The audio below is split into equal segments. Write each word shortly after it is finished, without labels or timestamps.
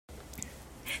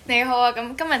你好啊，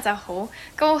咁今日就好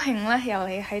高興咧，有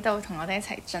你喺度同我哋一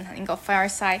齊進行呢個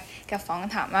Fireside 嘅訪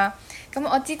談啦。咁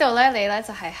我知道咧，你咧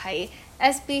就係喺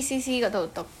SBCC 嗰度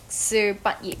讀書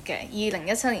畢業嘅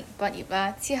，2017年畢業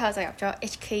啦，之後就入咗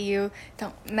HKU 讀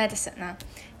Medicine 啦。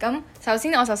咁首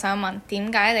先我就想問，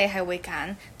點解你係會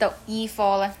揀讀醫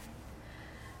科咧？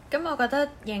咁我覺得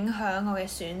影響我嘅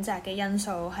選擇嘅因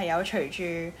素係有隨住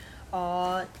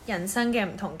我人生嘅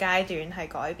唔同階段係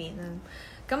改變啦。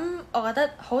咁我覺得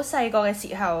好細個嘅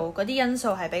時候，嗰啲因素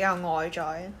係比較外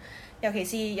在，尤其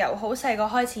是由好細個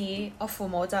開始，我父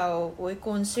母就會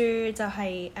灌輸就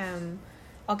係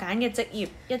我揀嘅職業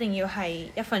一定要係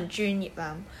一份專業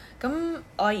啦。咁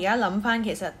我而家諗返，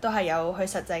其實都係有佢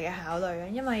實際嘅考慮嘅，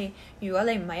因為如果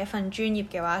你唔係一份專業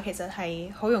嘅話，其實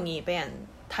係好容易俾人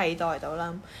替代到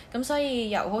啦。咁所以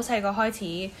由好細個開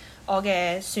始，我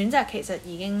嘅選擇其實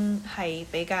已經係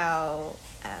比較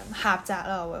狹窄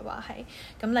啦。我會話係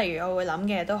咁，例如我會諗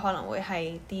嘅都可能會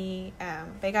係啲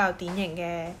比較典型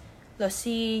嘅律師、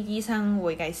醫生、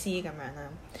會計師咁樣啦。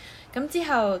咁之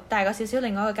後大個少少，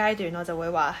另外一個階段我就會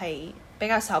話係比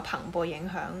較受朋輩影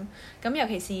響。咁尤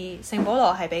其是聖保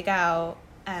羅係比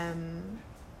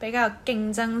較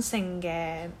競爭性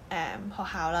嘅學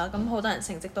校啦，咁好多人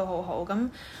成績都好好，咁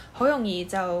好容易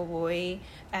就會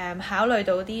考慮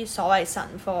到啲所謂神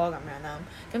科咁樣啦，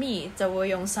咁而就會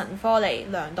用神科嚟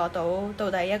量度到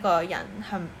底一個人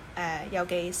係有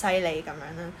幾犀利咁樣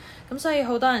啦。咁所以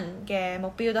好多人嘅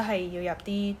目標都係要入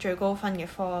啲最高分嘅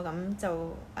科，咁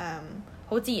就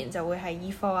好自然就會係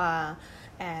醫科啊，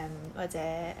或者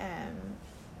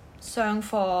商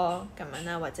科咁樣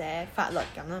啦，或者法律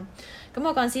咁啦。咁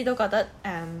我嗰陣時都覺得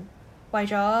為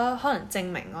咗可能證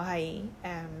明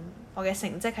我嘅成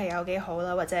績係有幾好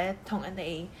啦，或者同人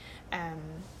哋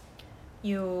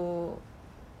要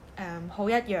好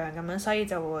一樣咁樣，所以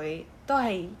就會都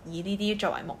係以呢啲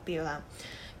作為目標啦。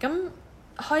咁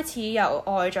開始由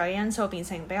外在嘅因素變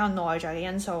成比較內在嘅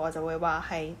因素，我就會話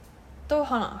係都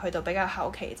可能去到比較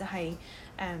後期，就係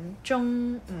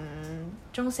中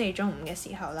四、中五嘅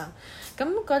時候啦。咁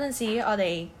嗰陣時我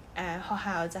哋學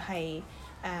校就係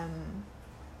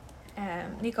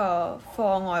呢個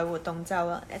課外活動週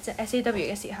啦，即係 SAW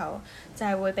嘅時候，就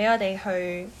係會俾我哋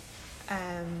去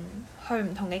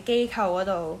唔同嘅機構嗰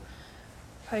度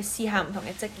去試下唔同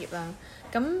嘅職業啦。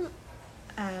咁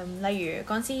例如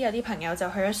嗰陣時有啲朋友就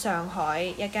去咗上海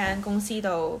一間公司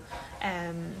度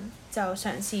就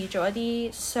嘗試做一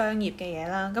啲商業嘅嘢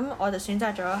啦。咁我就選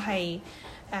擇咗係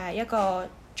一個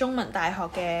中文大學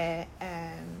嘅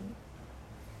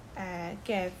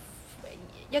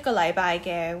一個禮拜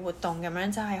嘅活動咁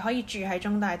樣，就係可以住喺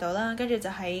中大度啦，跟住就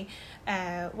喺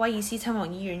威爾斯親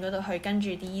王醫院嗰度去跟住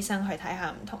啲醫生去睇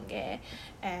下唔同嘅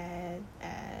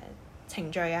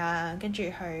程序啊，跟住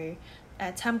去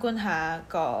參觀下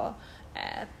個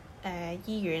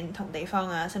醫院同地方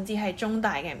啊，甚至係中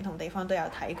大嘅唔同地方都有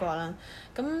睇過啦。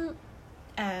咁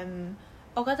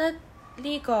我覺得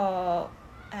呢個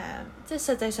即係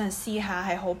實際上試下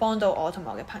係好幫到我同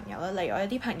埋我嘅朋友啦。例如我有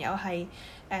啲朋友係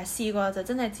試過就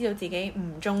真係知道自己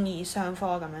唔中意商科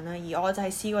咁樣啦，而我就係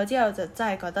試過之後就真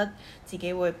係覺得自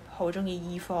己會好中意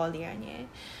醫科呢樣嘢。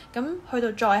咁去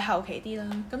到再後期啲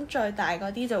啦，咁再大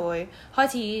嗰啲就會開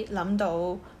始諗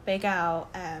到比較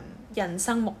人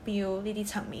生目標呢啲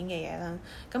層面嘅嘢啦。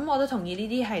咁我都同意呢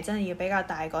啲係真係要比較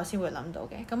大個先會諗到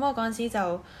嘅。咁我嗰陣時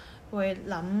就會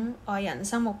諗我人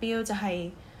生目標就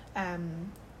係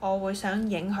我會想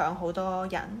影響好多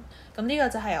人，咁呢個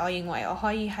就係我認為我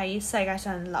可以喺世界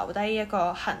上留低一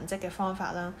個痕跡嘅方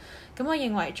法啦。咁我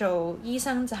認為做醫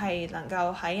生就係能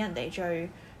夠喺人哋最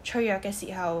脆弱嘅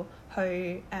時候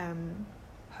去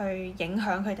影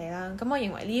響佢哋啦。咁我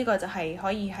認為呢個就係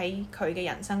可以喺佢嘅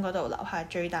人生嗰度留下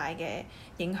最大嘅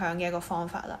影響嘅一個方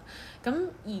法啦。咁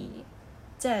而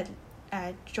即係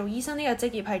做醫生呢個職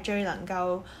業係最能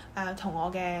夠同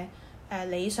我嘅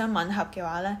理想吻合嘅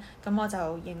話咧，咁我就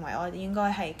認為我應該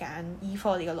係揀醫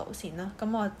科呢個路線啦。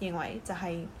咁我認為就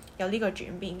係有呢個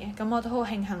轉變嘅。咁我都好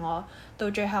慶幸我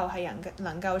到最後係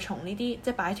能夠從呢啲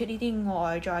即係擺脫呢啲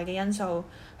外在嘅因素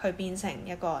去變成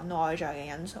一個內在嘅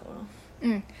因素咯。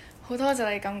好多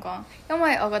謝你咁講，因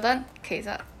為我覺得其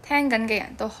實聽緊嘅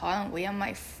人都可能會因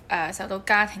為受到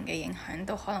家庭嘅影響，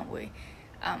都可能會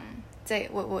即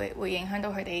係會影響到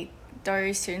佢哋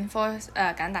對選科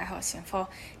揀大學選科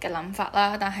嘅諗法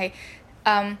啦。但係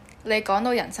你講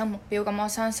到人生目標，咁我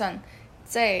相信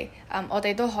即係我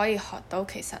哋都可以學到，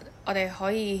其實我哋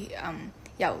可以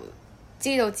由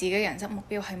知道自己人生目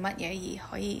標係乜嘢，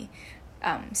而可以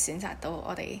選擇到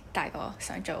我哋大個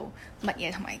想做乜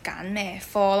嘢同埋揀咩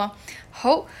科咯。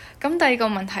好，咁第二個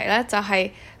問題咧就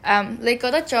係、你覺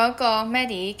得做一個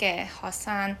Medi 嘅學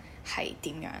生係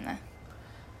點樣咧？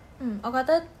我覺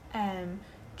得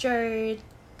最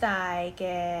大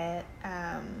嘅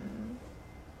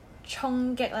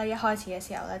衝擊咧，一開始嘅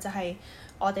時候咧，就係、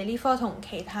我哋呢科同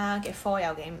其他嘅科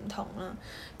有幾唔同啦。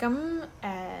咁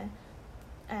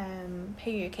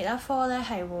譬如其他科咧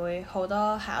係會好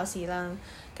多考試啦，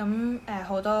咁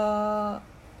好多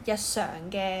日常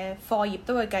嘅課業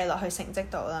都會計落去成績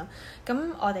度啦。咁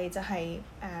我哋就係、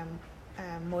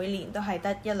每年都係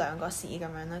得一兩個試咁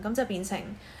樣啦，咁就變成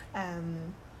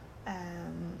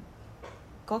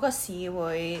嗰個試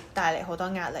會帶嚟好多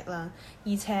壓力啦，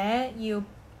而且要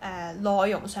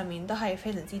內容上面都係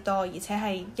非常之多，而且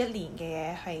係一年嘅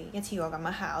嘢係一次過咁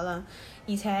樣考啦，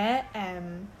而且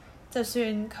就算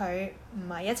佢唔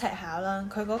係一齊考啦，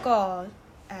佢嗰個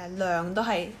量都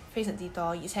係非常之多，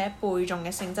而且背誦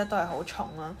嘅性質都係好重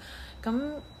啦。咁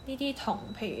呢啲同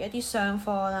譬如一啲商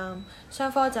科啦，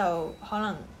商科就可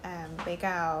能比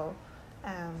較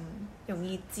容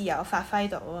易自由發揮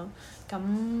到咯。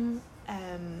咁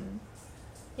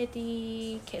一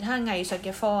啲其他藝術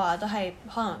嘅科啊，都係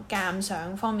可能鑑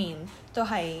賞方面都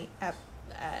係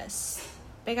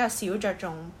比較少着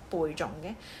重背誦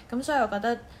嘅。咁所以我覺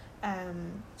得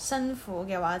辛苦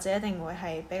嘅話就一定會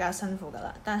係比較辛苦㗎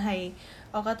啦。但係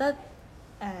我覺得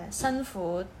辛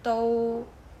苦都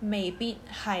未必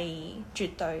係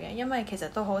絕對嘅，因為其實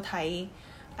都好睇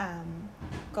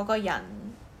嗰個人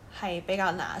係比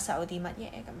較拿手啲乜嘢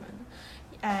咁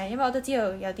樣。因為我都知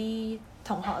道有啲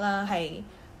同學啦係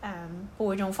背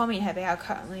誦方面係比較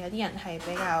強啦，有啲人係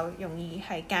比較容易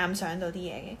係鑑賞到啲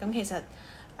嘢嘅。咁其實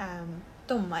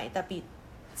都唔係特別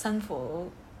辛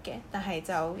苦嘅，但係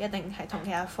就一定係同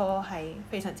其他科係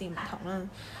非常之唔同啦。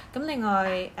咁另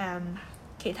外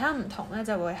其他唔同咧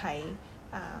就會係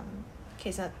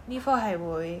其實呢科係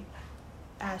會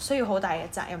需要好大嘅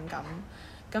責任感。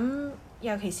咁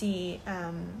尤其是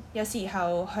有時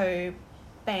候去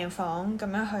病房咁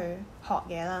樣去學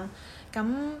嘢啦。咁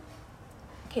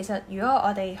其實如果我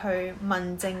哋去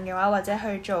問症嘅話，或者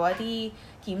去做一啲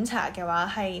檢查嘅話，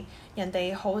係人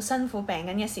哋好辛苦病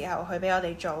緊嘅時候去俾我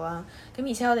哋做啊。咁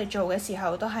而且我哋做嘅時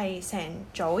候都係成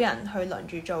組人去輪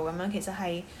住做咁樣，其實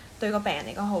係對個病人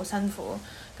嚟講好辛苦。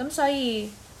咁所以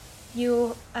要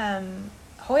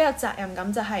好有責任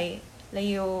感，就係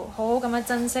你要好好咁樣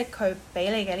珍惜佢俾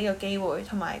你嘅呢個機會，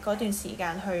同埋嗰段時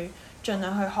間去盡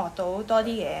量去學到多啲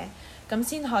嘢，咁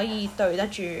先可以對得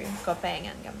住個病人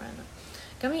咁樣啦。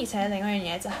咁而且另一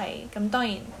樣嘢就係、咁當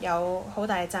然有好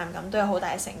大嘅責任感，都有好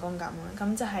大嘅成功感啦。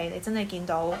咁就係你真係見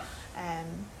到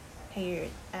譬如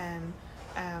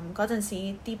嗰陣時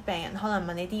啲病人可能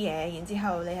問你啲嘢，然之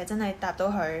後你係真係答到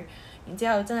佢，然之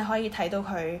後真係可以睇到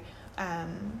佢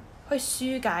可以疏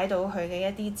解到佢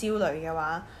嘅一啲焦慮嘅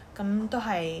話，咁都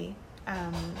係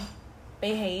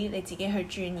比起你自己去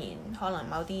鑽研可能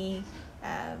某啲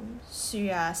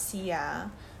書啊詩啊，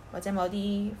或者某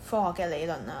啲科學嘅理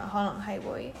論啊，可能係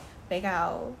會比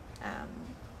較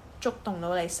觸動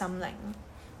到你心靈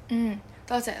咯。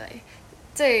多謝你，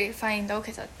即係發現到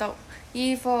其實讀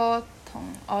醫科同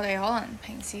我哋可能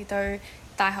平時對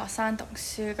大學生讀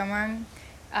書咁樣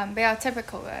比較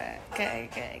typical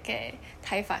嘅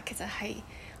睇法，其實係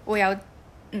會有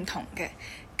唔同嘅。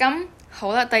咁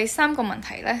好啦，第三個問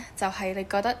題咧，就係、你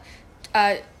覺得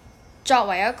作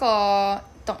為一個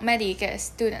讀 Medi 嘅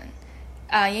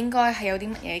student，應該係有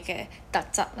啲乜嘢嘅特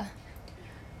質咧？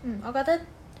我覺得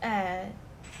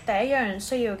第一樣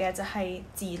需要嘅就係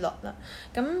自律啦。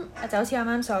咁就好似啱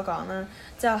啱所講啦，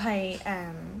就係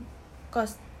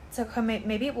就佢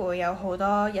未必會有好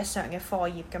多日常嘅課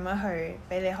業咁樣去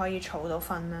俾你可以儲到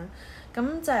分啦。咁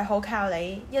就係好靠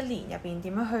你一年入邊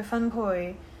點樣去分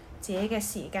配自己嘅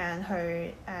時間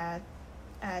去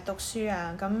讀書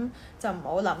啊。咁就唔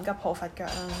好臨急抱佛腳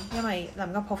啦，因為臨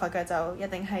急抱佛腳就一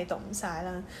定係讀唔晒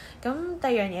啦。咁第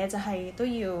二樣嘢就係都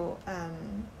要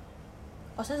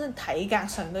我相信體格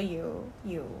上都要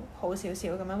好少少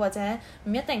咁樣，或者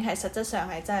唔一定係實質上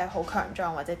係真係好強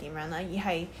壯或者點樣啦，而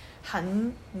係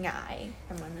肯捱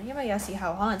咁樣啦。因為有時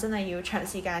候可能真係要長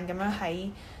時間咁樣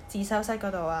喺自修室嗰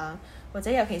度啊，或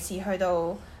者尤其是去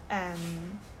到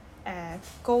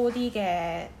高啲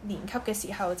嘅年級嘅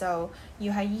時候，就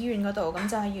要喺醫院嗰度，咁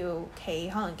就係要企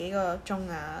可能幾個鐘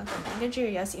啊咁樣，跟住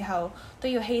有時候都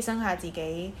要犧牲下自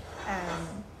己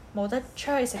冇得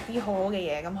出去食啲好好嘅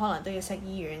嘢，咁可能都要食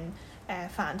醫院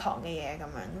飯堂嘅嘢咁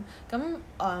樣。咁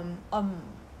我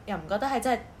又唔覺得係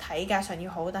真係體格上要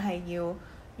好，但係要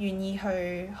願意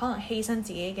去可能犧牲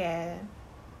自己嘅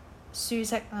舒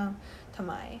適啦，同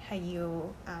埋係要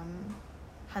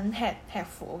肯吃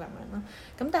苦咁樣咯。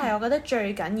咁但係我覺得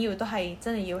最緊要都係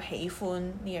真係要喜歡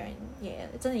呢樣嘢，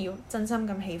真係要真心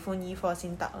咁喜歡醫科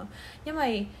先得咯。因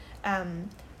為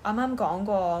我啱啱講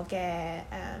過嘅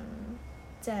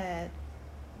即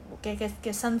係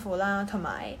嘅辛苦啦，同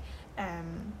埋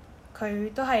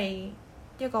佢都係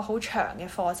一個好長嘅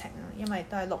課程啊，因為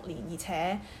都係6年，而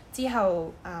且之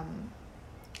後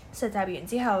實習完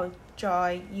之後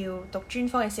再要讀專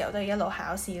科嘅時候都係一路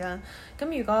考試啦。咁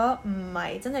如果唔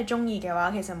係真係中意嘅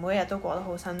話，其實每一日都過得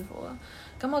好辛苦咯。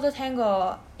咁我都聽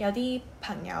過有啲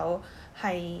朋友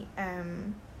係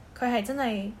佢係真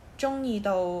係中意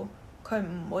到佢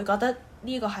唔會覺得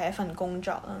呢個係一份工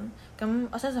作啦。咁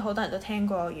我相信好多人都聽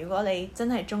過，如果你真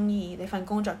係中意你份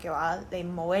工作嘅話，你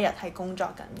冇一日係工作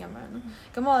緊咁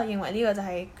樣。咁我認為呢個就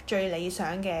係最理想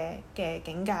嘅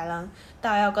境界啦。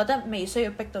但係我又覺得未需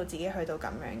要逼到自己去到咁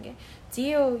樣嘅，只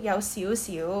要有少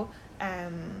少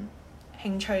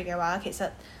興趣嘅話，其實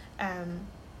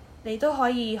你都可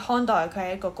以看待佢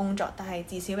係一個工作，但係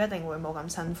至少一定會冇咁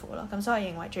辛苦咯。咁所以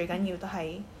我認為最緊要都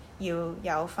係要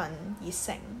有份熱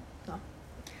誠咯。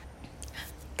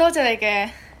多謝你嘅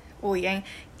回應。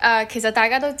其實大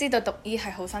家都知道讀醫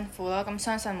係好辛苦咯。咁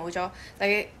相信冇咗你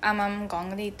啱啱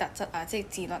講嗰啲特質啊，即係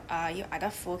自律啊，要捱得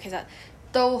苦，其實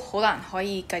都好難可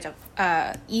以繼續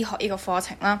醫學呢個課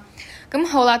程啦。咁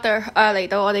好啦，嚟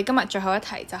到我哋今日最後一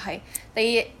題就係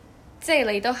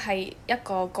你都係一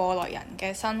個過來人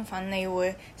嘅身份，你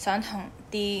會想同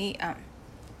啲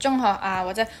中學啊，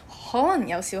或者可能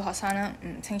有小學生啦，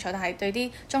唔清楚，但係對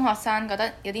啲中學生覺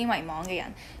得有啲迷茫嘅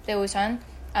人，你會想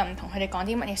同佢哋講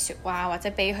啲乜嘢説話，或者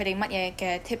俾佢哋乜嘢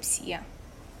嘅 tips 啊？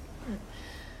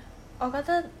我覺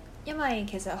得因為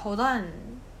其實好多人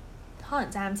可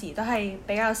能暫時都係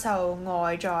比較受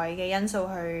外在嘅因素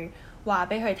去話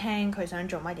俾佢聽佢想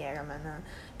做乜嘢咁樣啦。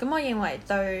咁我認為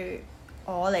對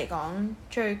我嚟講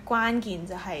最關鍵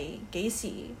就係幾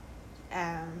時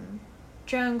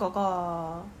將嗰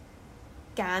個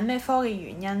揀咩科嘅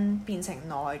原因變成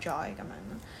內在咁樣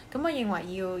咯。咁我認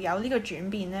為要有呢個轉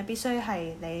變咧，必須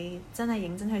係你真係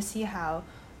認真去思考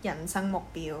人生目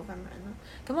標咁樣咯。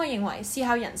咁我認為思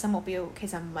考人生目標其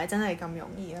實唔係真係咁容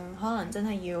易啦，可能真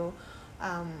係要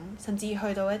甚至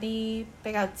去到一啲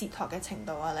比較哲學嘅程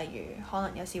度啊，例如可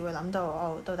能有時會諗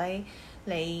到到底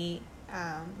你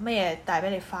乜嘢帶俾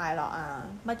你快樂啊，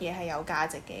乜嘢係有價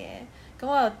值嘅嘢。咁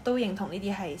我都認同呢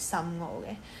啲係深奧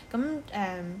嘅。咁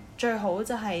最好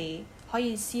就係可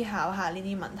以思考下呢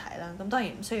啲問題啦。咁當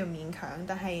然唔需要勉強，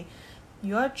但係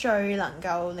如果最能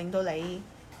夠令到你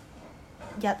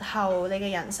日後你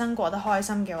嘅人生過得開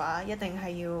心嘅話，一定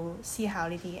係要思考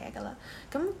呢啲嘢㗎啦。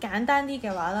咁簡單啲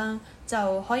嘅話啦，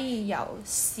就可以由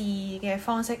試嘅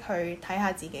方式去睇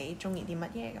下自己鍾意啲乜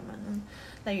嘢咁樣。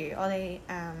例如我哋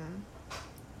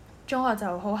中學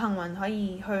就好幸運可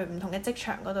以去唔同嘅職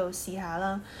場嗰度試下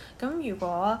啦。咁如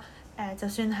果就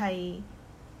算係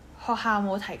學校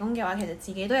冇提供嘅話，其實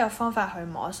自己都有方法去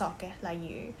摸索嘅。例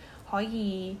如可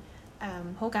以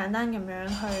好簡單咁樣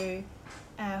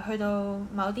去到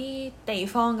某啲地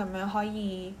方咁樣，可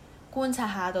以觀察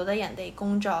下到底人哋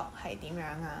工作係點樣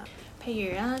啊。譬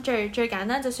如啦，最簡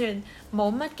單，就算冇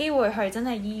乜機會去真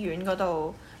係醫院嗰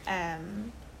度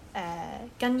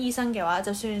跟醫生嘅話，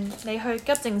就算你去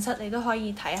急症室，你都可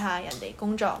以睇下人哋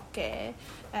工作嘅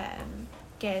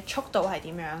速度係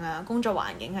點樣啊，工作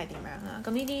環境係點樣啊。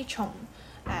咁呢啲從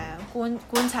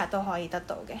觀察都可以得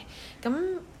到嘅。咁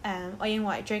我認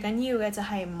為最緊要嘅就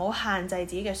係唔好限制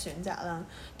自己嘅選擇啦。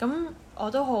咁我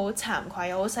都好慚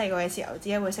愧，我好細個嘅時候只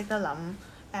係會識得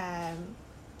諗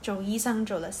做醫生、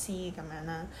做律師咁樣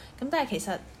啦。咁但係其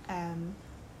實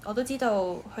我都知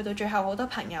道去到最後，好多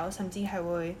朋友甚至係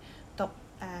會讀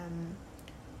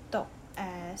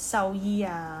獸醫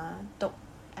啊，讀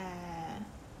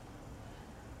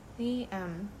啲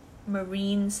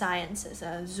marine sciences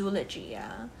啊、zoology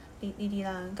啊呢啲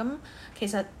啦。咁其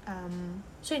實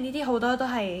雖然呢啲好多都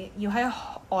係要喺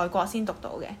外國先讀到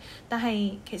嘅，但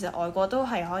係其實外國都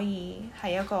係可以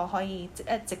係一個可以值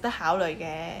得考慮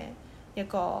嘅一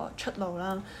個出路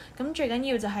啦。咁最緊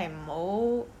要就係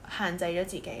唔好限制咗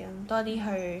自己啦，多啲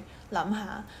去諗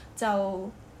下。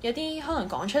就有啲可能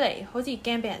講出嚟好似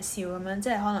驚俾人笑咁樣，即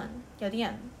係可能有啲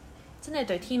人真係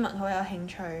對天文好有興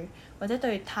趣，或者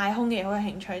對太空嘅嘢好有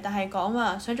興趣，但係講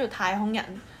話想做太空人，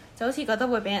就好似覺得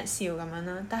會俾人笑咁樣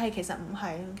啦。但係其實唔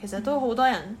係，其實都好多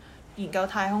人研究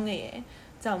太空嘅嘢，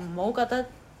就唔好覺得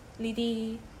呢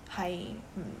啲係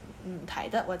唔提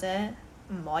得或者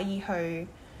唔可以去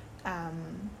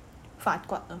發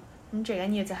掘咯。咁最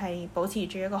緊要就係保持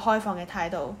住一個開放嘅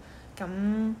態度，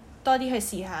咁多啲去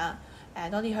試下，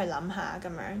多啲去諗下咁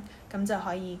樣，咁就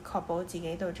可以確保自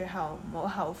己到最後唔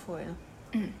好後悔咯。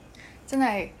真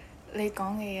係你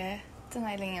講嘅嘢真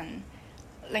係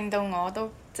令到我都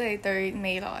即係對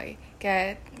未來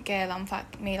嘅諗法，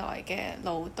未來嘅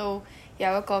路都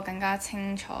有一個更加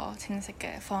清晰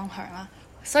嘅方向啦。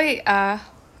所以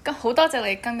好多謝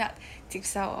你今日接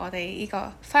受我哋呢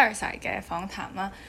個 Fireside 嘅訪談啦。